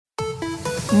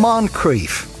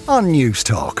Moncrief on News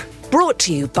Talk. Brought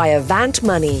to you by Avant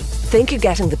Money. Think you're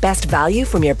getting the best value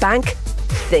from your bank?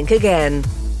 Think again.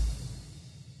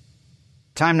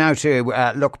 Time now to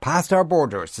look past our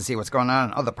borders to see what's going on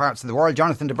in other parts of the world.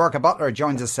 Jonathan de Burka-Butler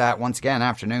joins us once again.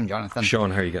 Afternoon, Jonathan.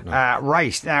 Sean, how are you getting on?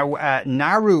 Right, now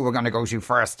Nauru we're going to go to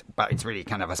first, but it's really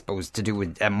kind of, I suppose, to do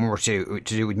with more to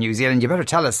do with New Zealand. You better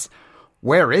tell us,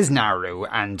 where is Nauru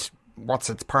and what's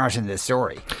its part in this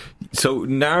story? So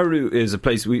Nauru is a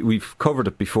place, we've covered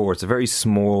it before. It's a very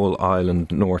small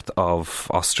island north of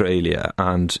Australia,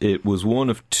 and it was one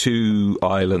of two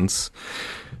islands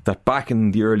that back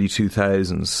in the early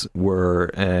 2000s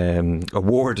were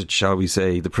awarded, shall we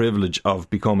say, the privilege of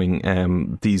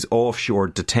becoming these offshore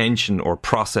detention or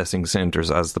processing centres,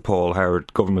 as the Paul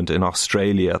Howard government in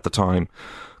Australia at the time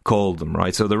called them,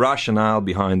 right? So the rationale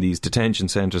behind these detention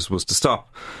centres was to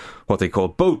stop what they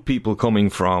called boat people coming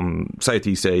from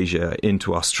Southeast Asia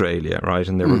into Australia, right?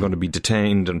 And they were going to be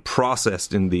detained and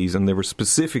processed in these, and they were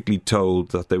specifically told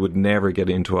that they would never get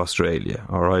into Australia,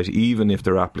 all right? Even if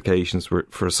their applications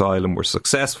for asylum were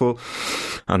successful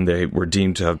and they were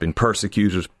deemed to have been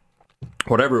persecuted,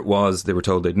 whatever it was, they were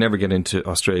told they'd never get into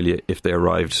Australia if they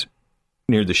arrived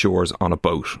near the shores on a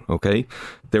boat, okay?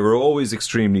 They were always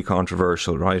extremely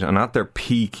controversial, right? And at their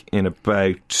peak in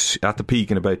about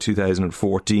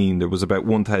 2014, there was about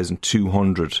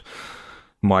 1,200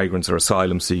 migrants or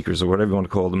asylum seekers or whatever you want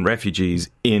to call them, refugees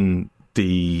in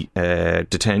the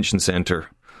detention centre.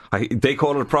 They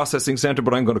call it a processing centre,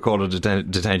 but I'm going to call it a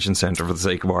detention centre for the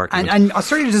sake of argument. And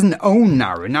Australia doesn't own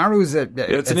Nauru. Nauru is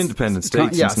it's an independent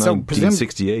state since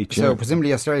 1968. So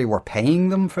presumably Australia were paying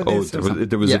them for this?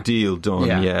 There was a deal done,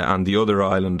 and the other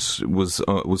island was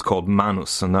called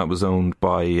Manus, and that was owned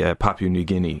by Papua New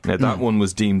Guinea. Now, that one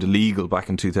was deemed illegal back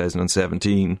in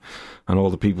 2017, and all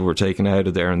the people were taken out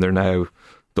of there, and they're now...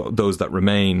 those that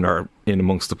remain are in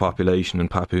amongst the population in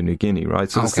Papua New Guinea, right?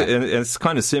 So it's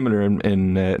kind of similar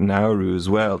in Nauru as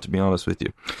well, to be honest with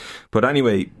you. But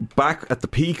anyway, back at the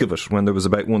peak of it, when there was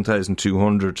about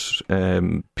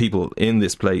 1,200 people in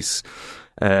this place,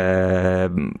 the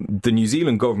New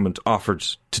Zealand government offered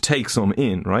to take some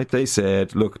in, right? They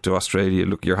said, look, to Australia,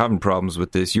 look, you're having problems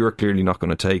with this. You're clearly not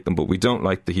going to take them, but we don't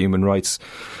like the human rights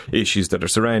issues that are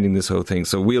surrounding this whole thing.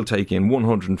 So we'll take in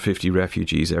 150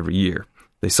 refugees every year.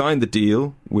 They signed the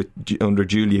deal under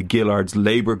Julia Gillard's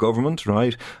Labour government,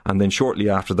 right? And then shortly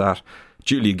after that,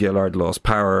 Julia Gillard lost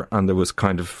power, and there was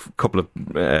kind of a couple of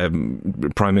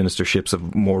prime ministerships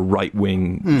of more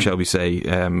right-wing, shall we say,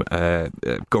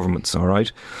 governments, all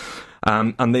right?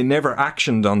 And they never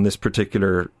actioned on this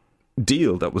particular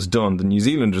deal that was done. The New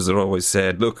Zealanders had always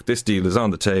said, look, this deal is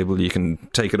on the table, you can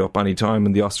take it up any time,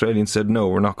 and the Australians said, no,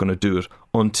 we're not going to do it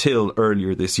until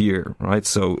earlier this year, right?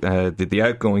 So the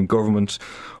outgoing government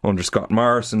under Scott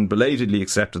Morrison belatedly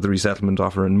accepted the resettlement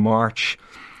offer in March,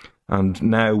 and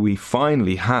now we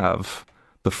finally have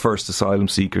the first asylum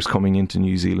seekers coming into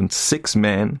New Zealand. 6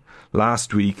 men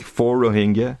last week, 4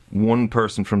 Rohingya, 1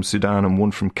 person from Sudan and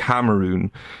 1 from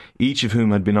Cameroon, each of whom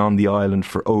had been on the island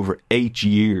for over 8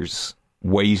 years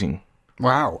waiting.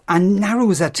 Wow. And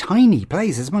Nauru is a tiny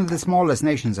place. It's one of the smallest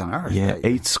nations on earth. Yeah,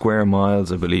 8 square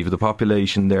miles, I believe. The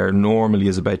population there normally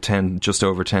is about just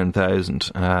over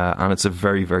 10,000. And it's a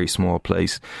very, very small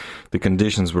place. The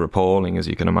conditions were appalling, as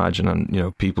you can imagine.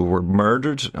 And, people were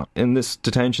murdered in this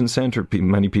detention centre.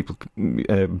 Many people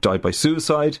died by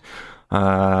suicide.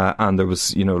 And there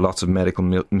was, lots of medical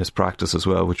mispractice as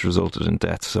well, which resulted in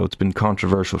death. So it's been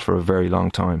controversial for a very long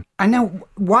time. And now,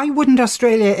 why wouldn't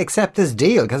Australia accept this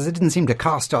deal? Because it didn't seem to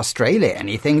cost Australia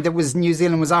anything. New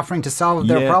Zealand was offering to solve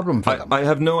their problem for them. I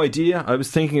have no idea. I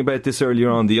was thinking about this earlier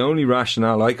on. The only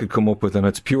rationale I could come up with, and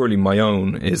it's purely my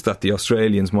own, is that the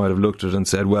Australians might have looked at it and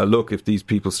said, well, look, if these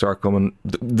people start coming,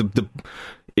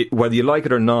 whether you like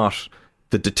it or not,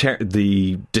 the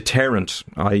deterrent,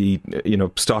 i.e.,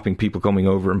 stopping people coming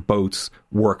over in boats,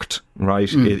 worked,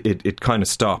 right? It kind of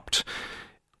stopped.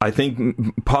 I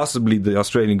think possibly the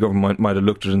Australian government might have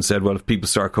looked at it and said, well, if people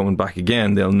start coming back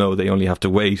again, they'll know they only have to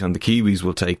wait and the Kiwis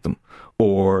will take them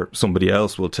or somebody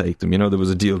else will take them. There was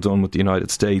a deal done with the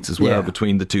United States as well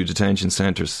between the 2 detention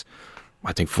centres.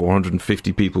 I think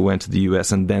 450 people went to the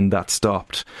US and then that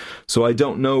stopped. So I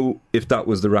don't know if that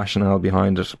was the rationale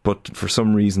behind it, but for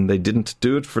some reason they didn't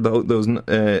do it for those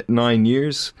 9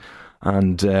 years.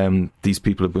 And these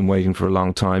people have been waiting for a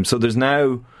long time. So there's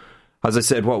now, as I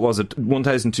said,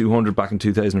 1,200 back in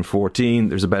 2014.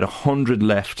 There's about 100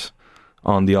 left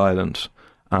on the island.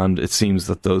 And it seems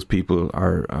that those people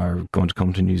are going to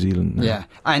come to New Zealand now. Yeah,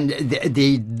 and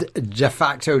the de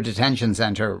facto detention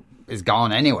centre is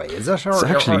gone anyway, is it? It's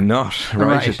actually not,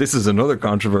 right? This is another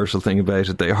controversial thing about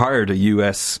it. They hired a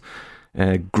US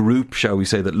group, shall we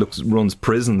say, that runs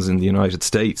prisons in the United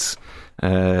States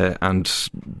and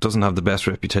doesn't have the best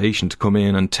reputation to come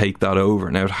in and take that over.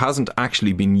 Now, it hasn't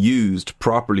actually been used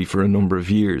properly for a number of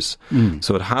years.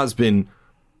 So it has been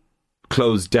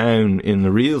closed down in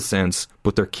the real sense,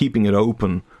 but they're keeping it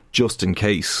open just in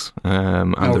case,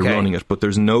 and they're running it. But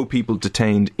there's no people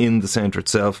detained in the centre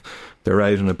itself. They're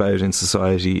out and about in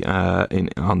society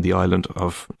on the island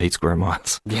of 8 square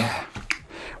miles. Yeah.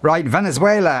 Right,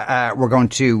 Venezuela we're going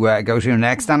to go to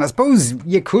next, and I suppose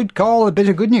you could call a bit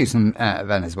of good news from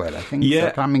Venezuela. I think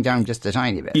they're calming down just a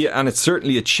tiny bit. Yeah, and it's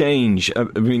certainly a change. I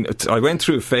mean, I went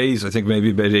through a phase, I think maybe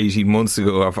about 18 months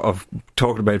ago, of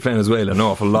talking about Venezuela an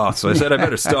awful lot, so I said I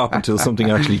better stop until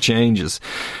something actually changes.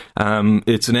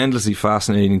 It's an endlessly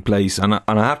fascinating place, and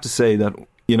I have to say that,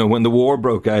 you know, when the war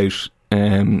broke out,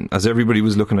 as everybody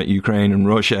was looking at Ukraine and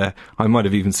Russia, I might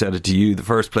have even said it to you, the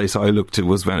first place I looked to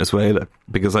was Venezuela,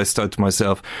 because I said to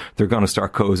myself, they're going to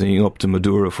start cozying up to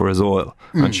Maduro for his oil.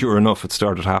 And sure enough, it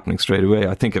started happening straight away.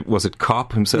 I think it was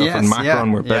Kopp himself and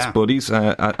Macron were best buddies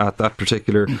at that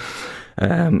particular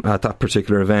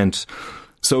event.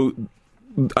 So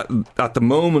at the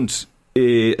moment,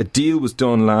 a deal was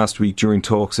done last week during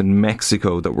talks in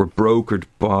Mexico that were brokered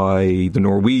by the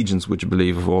Norwegians, would you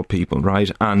believe, of all people,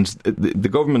 right? And the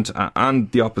government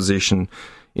and the opposition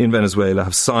in Venezuela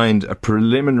have signed a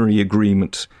preliminary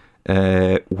agreement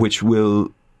which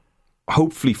will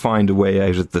hopefully find a way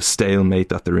out of the stalemate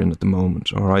that they're in at the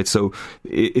moment. All right, so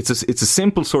it's a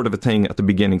simple sort of a thing at the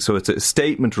beginning. So it's a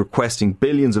statement requesting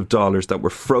billions of dollars that were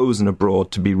frozen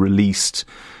abroad to be released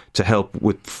to help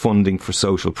with funding for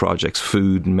social projects,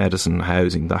 food, medicine,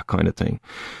 housing, that kind of thing.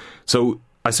 So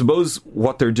I suppose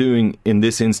what they're doing in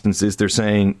this instance is they're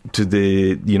saying to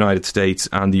the United States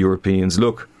and the Europeans,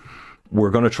 look,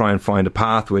 we're going to try and find a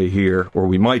pathway here, or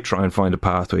we might try and find a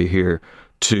pathway here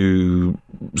to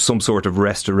some sort of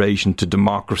restoration to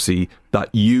democracy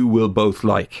that you will both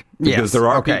like. Because there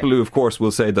are people who, of course,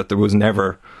 will say that there was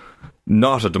never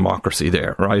not a democracy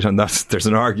there, right? And there's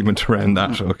an argument around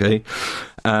that, okay?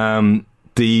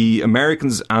 The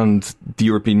Americans and the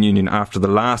European Union, after the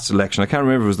last election, I can't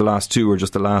remember if it was the last two or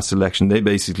just the last election, they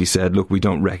basically said, look, we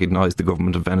don't recognise the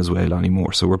government of Venezuela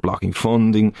anymore, so we're blocking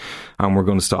funding and we're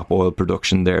going to stop oil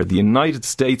production there. The United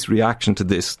States' reaction to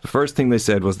this, the first thing they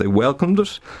said was they welcomed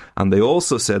it, and they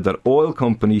also said that oil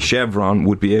company Chevron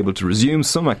would be able to resume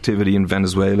some activity in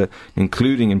Venezuela,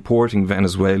 including importing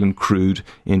Venezuelan crude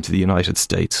into the United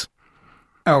States.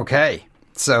 Okay,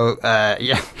 so,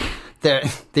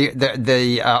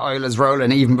 The oil is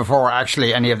rolling even before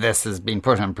actually any of this has been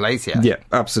put in place yet. Yeah,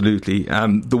 absolutely.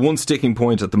 The one sticking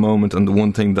point at the moment, and the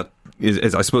one thing that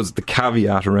is, I suppose, the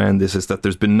caveat around this, is that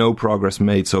there's been no progress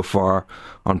made so far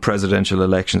on presidential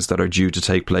elections that are due to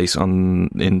take place in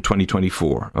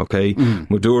 2024. Okay,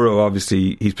 Maduro,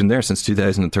 obviously, he's been there since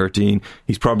 2013.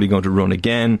 He's probably going to run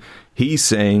again. He's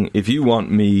saying, if you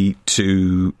want me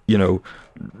to,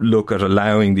 look at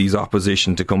allowing these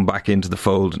opposition to come back into the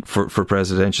fold for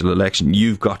presidential election,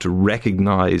 you've got to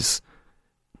recognise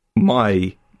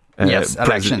my previous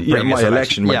election,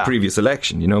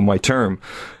 my term,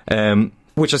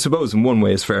 which I suppose in one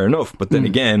way is fair enough. But then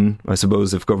again, I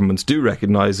suppose if governments do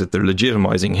recognise it, they're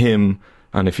legitimising him,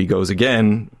 and if he goes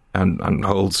again and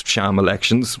holds sham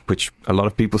elections, which a lot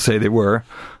of people say they were,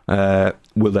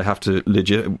 will they have to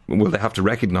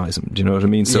recognise him? Do you know what I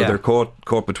mean? So they're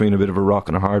caught between a bit of a rock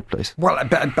and a hard place. Well,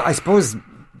 but I suppose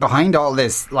behind all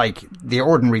this, like, the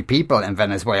ordinary people in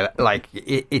Venezuela, like,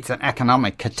 it's an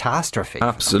economic catastrophe.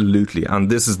 Absolutely, and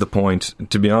this is the point.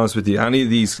 To be honest with you, any of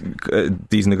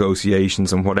these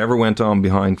negotiations and whatever went on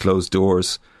behind closed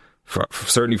doors,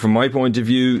 certainly from my point of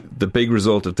view, the big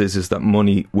result of this is that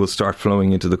money will start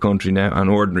flowing into the country now, and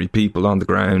ordinary people on the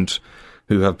ground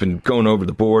who have been going over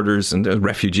the borders, and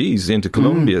refugees into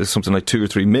Colombia, something like 2 or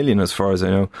 3 million as far as I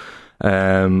know,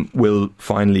 will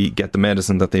finally get the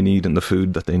medicine that they need and the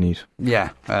food that they need. Yeah,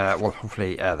 well,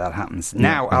 hopefully that happens.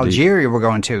 Now, Algeria we're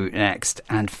going to next,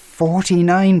 and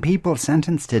 49 people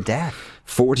sentenced to death.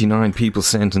 49 people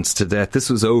sentenced to death. This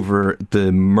was over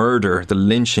the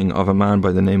lynching of a man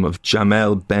by the name of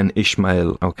Jamel Ben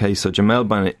Ismail. Okay, so Jamel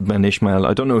Ben Ismail,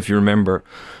 I don't know if you remember,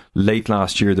 late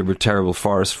last year there were terrible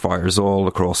forest fires all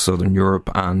across southern Europe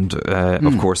and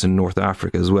of course in North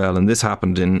Africa as well, and this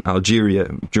happened in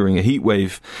Algeria during a heat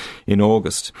wave in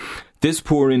August. This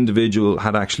poor individual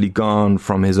had actually gone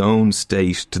from his own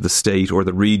state to the state or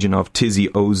the region of Tizi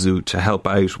Ouzou to help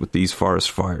out with these forest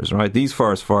fires, right? These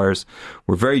forest fires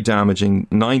were very damaging.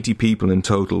 90 people in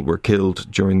total were killed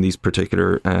during this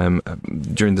particular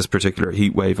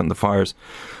heat wave and the fires.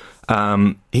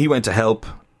 He went to help.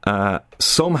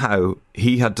 Somehow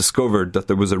he had discovered that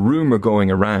there was a rumour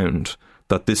going around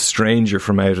that this stranger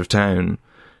from out of town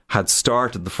had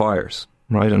started the fires.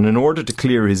 Right, and in order to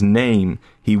clear his name,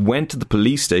 he went to the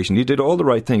police station. He did all the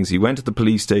right things. He went to the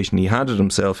police station. He handed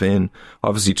himself in,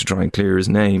 obviously to try and clear his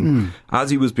name. As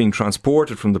he was being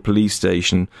transported from the police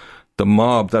station, the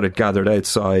mob that had gathered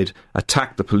outside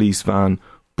attacked the police van,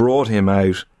 brought him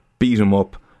out, beat him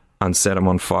up, and set him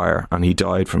on fire. And he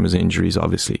died from his injuries,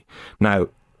 obviously. Now,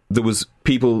 there was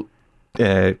people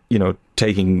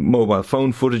taking mobile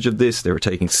phone footage of this. They were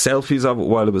taking selfies of it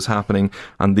while it was happening.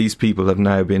 And these people have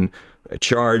now been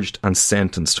charged and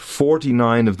sentenced.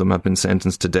 49 of them have been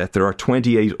sentenced to death. There are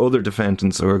 28 other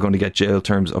defendants who are going to get jail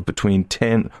terms of between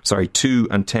 2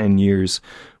 and 10 years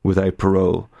without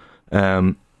parole.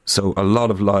 So a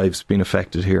lot of lives being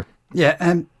affected here.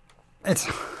 Yeah, it's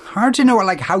hard to know,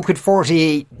 like, how could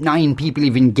 49 people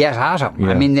even get at him? Yeah.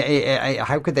 I mean,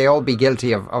 how could they all be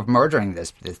guilty of murdering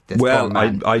this well, poor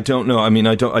man? I don't know. I mean,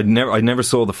 I never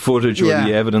saw the footage or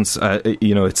the evidence,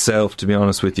 itself, to be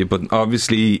honest with you. But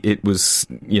obviously, it was,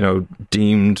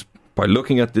 deemed by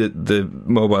looking at the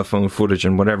mobile phone footage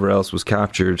and whatever else was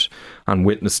captured, and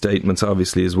witness statements,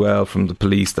 obviously, as well, from the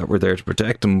police that were there to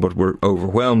protect him, but were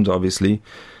overwhelmed, obviously.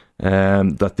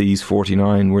 That these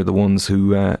 49 were the ones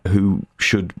who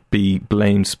should be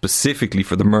blamed specifically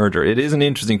for the murder. It is an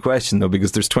interesting question, though,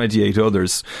 because there's 28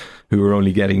 others who are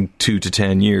only getting 2 to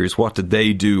 10 years. What did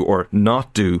they do or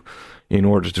not do in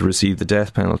order to receive the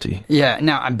death penalty? Yeah,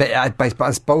 now, I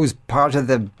suppose part of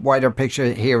the wider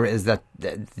picture here is that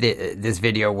this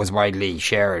video was widely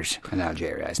shared in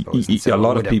Algeria, I suppose. So a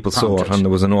lot of people saw it, and there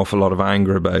was an awful lot of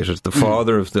anger about it. The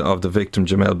father of the victim,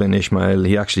 Jamal bin Ismail,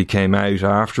 he actually came out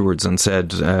afterwards and said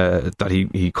that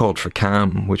he called for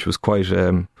calm, which was quite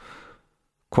a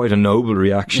noble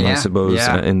reaction, I suppose,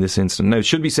 in this instance. Now, it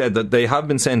should be said that they have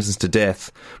been sentenced to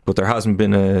death, but there hasn't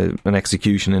been an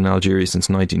execution in Algeria since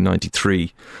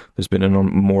 1993. There's been a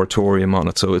moratorium on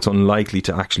it, so it's unlikely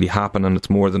to actually happen, and it's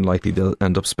more than likely they'll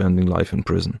end up spending life in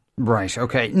prison. Right,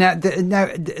 okay. Now,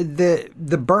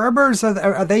 the Berbers,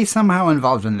 are they somehow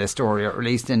involved in this story, or at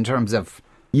least in terms of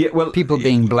people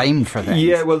being blamed for things?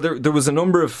 Yeah, well, there was a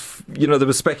number of, there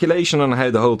was speculation on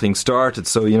how the whole thing started.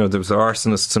 So, there was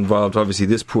arsonists involved, obviously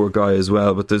this poor guy as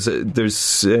well. But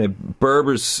there's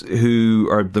Berbers who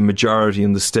are the majority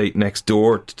in the state next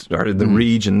door, or the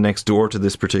region next door to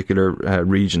this particular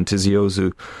region, Tizi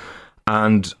Ouzou.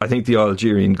 And I think the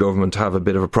Algerian government have a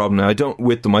bit of a problem now. I don't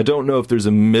know if there's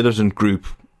a militant group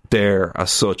there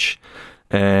as such,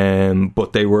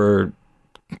 but they were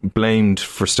blamed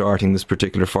for starting this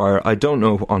particular fire. I don't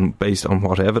know based on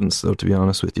what evidence, though, to be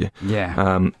honest with you.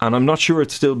 Yeah. And I'm not sure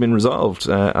it's still been resolved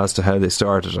as to how they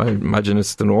started. I imagine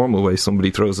it's the normal way.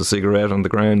 Somebody throws a cigarette on the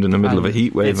ground in the middle of a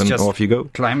heat wave and off you go.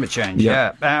 Climate change,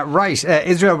 right.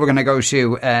 Israel we're going to go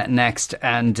to next,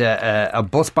 and a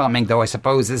bus bombing, though I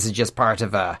suppose this is just part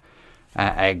of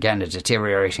again, a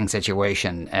deteriorating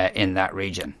situation in that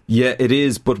region. Yeah, it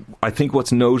is, but I think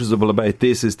what's noticeable about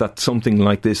this is that something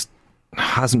like this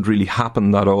hasn't really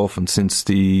happened that often since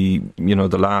the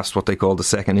last, what they call the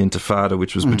second intifada,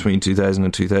 which was between 2000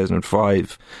 and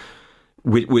 2005,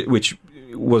 which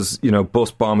was,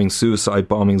 bus bombings, suicide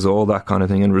bombings, all that kind of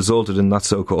thing, and resulted in that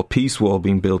so-called peace wall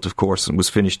being built, of course, and was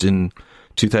finished in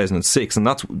 2006. And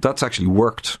that's actually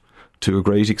worked to a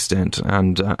great extent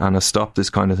and has stopped this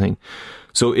kind of thing.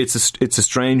 So it's a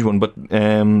strange one, but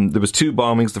there was 2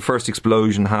 bombings. The first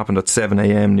explosion happened at 7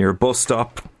 a.m. near a bus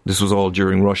stop. This was all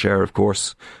during rush hour, of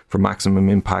course, for maximum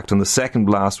impact. And the second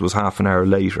blast was half an hour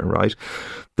later, right?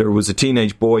 There was a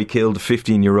teenage boy killed, a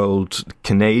 15-year-old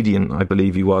Canadian, I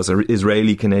believe he was, an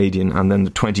Israeli Canadian, and then the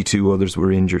 22 others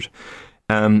were injured.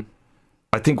 I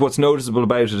think what's noticeable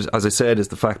about it, as I said, is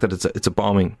the fact that it's a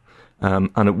bombing.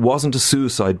 And it wasn't a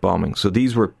suicide bombing. So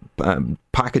these were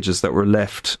packages that were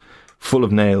left full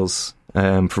of nails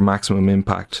for maximum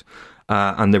impact,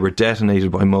 and they were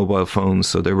detonated by mobile phones,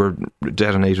 so they were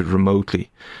detonated remotely.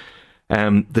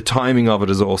 The timing of it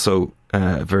is also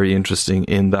very interesting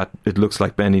in that it looks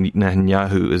like Benny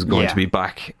Netanyahu is going to be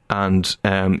back, and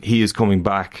he is coming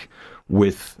back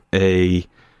with a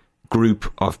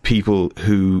group of people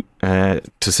who,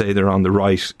 to say they're on the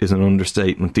right is an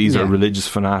understatement. These are religious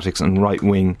fanatics and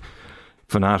right-wing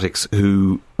fanatics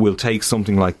who will take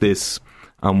something like this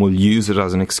and will use it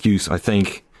as an excuse, I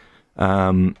think,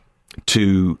 to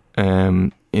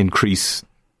increase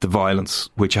the violence,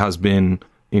 which has been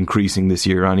increasing this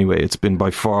year anyway. It's been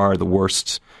by far the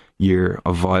worst year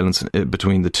of violence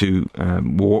between the two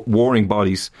warring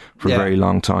bodies for a very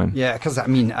long time. Yeah, because I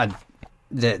mean,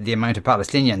 the amount of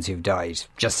Palestinians who've died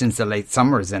just since the late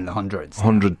summer is in the hundreds.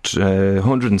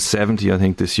 170, I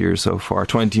think, this year so far.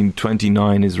 29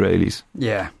 Israelis.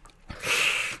 Yeah.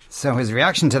 So his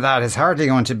reaction to that is hardly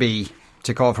going to be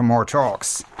to call for more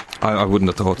talks. I wouldn't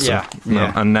have thought so. Yeah.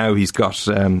 No. And now he's got,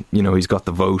 he's got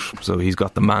the vote, so he's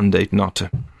got the mandate not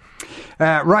to.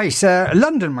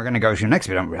 London we're going to go to next.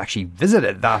 We don't actually visit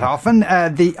it that often.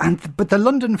 But the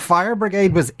London Fire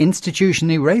Brigade was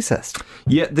institutionally racist.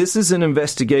 Yeah, this is an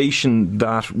investigation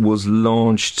that was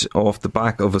launched off the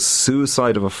back of a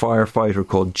suicide of a firefighter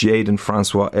called Jaden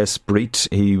Francois Esprit.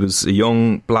 He was a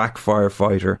young black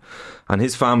firefighter, and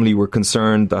his family were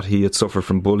concerned that he had suffered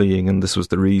from bullying, and this was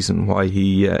the reason why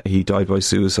he died by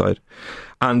suicide.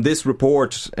 And this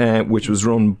report, which was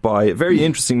run by a very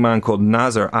interesting man called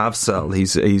Nazar Afzal,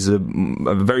 he's a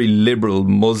very liberal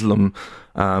Muslim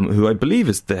who I believe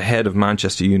is the head of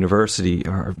Manchester University,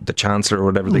 or the Chancellor, or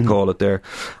whatever they call it there.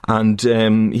 And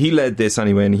he led this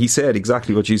anyway, and he said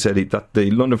exactly what you said, that the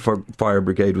London Fire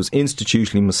Brigade was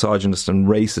institutionally misogynist and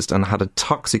racist and had a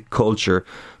toxic culture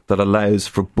that allows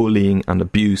for bullying and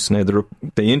abuse. Now,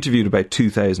 they interviewed about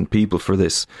 2,000 people for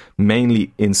this,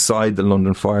 mainly inside the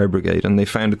London Fire Brigade, and they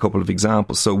found a couple of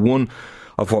examples. So one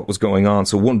of what was going on,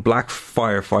 so one black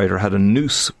firefighter had a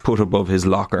noose put above his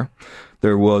locker.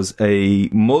 There was a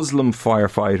Muslim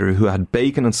firefighter who had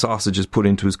bacon and sausages put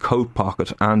into his coat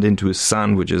pocket and into his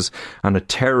sandwiches, and a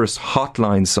terrorist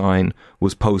hotline sign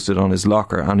was posted on his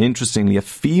locker. And interestingly, a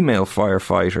female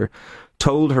firefighter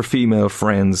told her female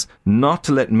friends not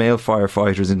to let male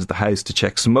firefighters into the house to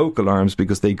check smoke alarms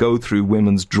because they go through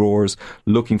women's drawers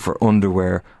looking for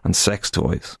underwear and sex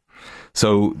toys.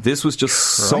 So this was just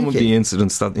some of the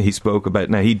incidents that he spoke about.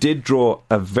 Now, he did draw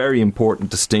a very important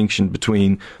distinction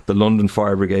between the London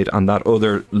Fire Brigade and that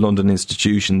other London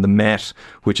institution, the Met,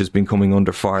 which has been coming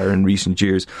under fire in recent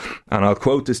years. And I'll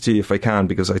quote this to you if I can,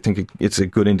 because I think it's a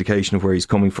good indication of where he's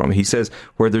coming from. He says,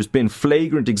 where there's been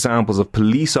flagrant examples of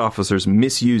police officers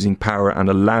misusing power and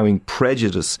allowing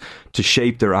prejudice to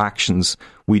shape their actions,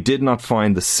 we did not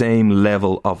find the same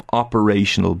level of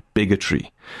operational bigotry.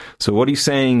 So what he's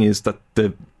saying is that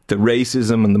the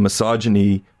racism and the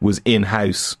misogyny was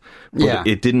in-house, but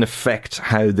it didn't affect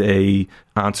how they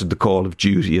answered the call of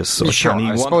duty as such. Sure,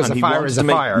 I suppose a fire is a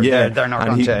fire. Yeah, they're not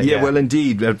going to... Yeah, well,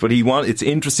 indeed. But it's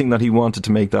interesting that he wanted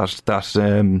to make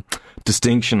that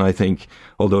distinction, I think,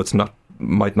 although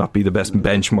might not be the best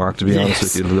benchmark, to be honest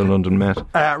with you, the London Met.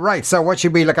 Right, so what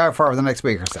should we look out for over the next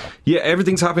week or so? Yeah,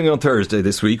 everything's happening on Thursday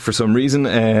this week for some reason.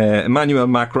 Emmanuel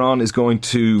Macron is going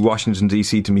to Washington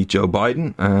DC to meet Joe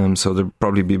Biden, so there'll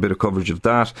probably be a bit of coverage of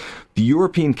that. The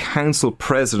European Council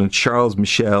President Charles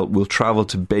Michel will travel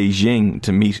to Beijing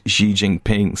to meet Xi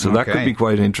Jinping, so that could be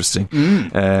quite interesting.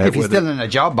 If he's still in a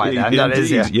job by then, that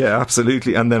is. Yeah,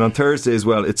 absolutely. And then on Thursday as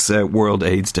well, it's World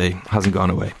AIDS Day. Hasn't gone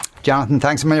away. Jonathan,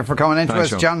 thanks a million for coming in to us.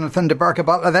 Sean. Jonathan de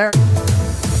Burka-Butler there.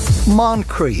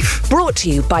 Moncrief. Brought to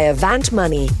you by Avant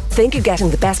Money. Think you're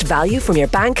getting the best value from your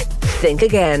bank? Think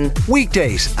again.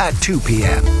 Weekdays at 2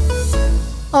 p.m.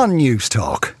 on News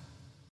Talk.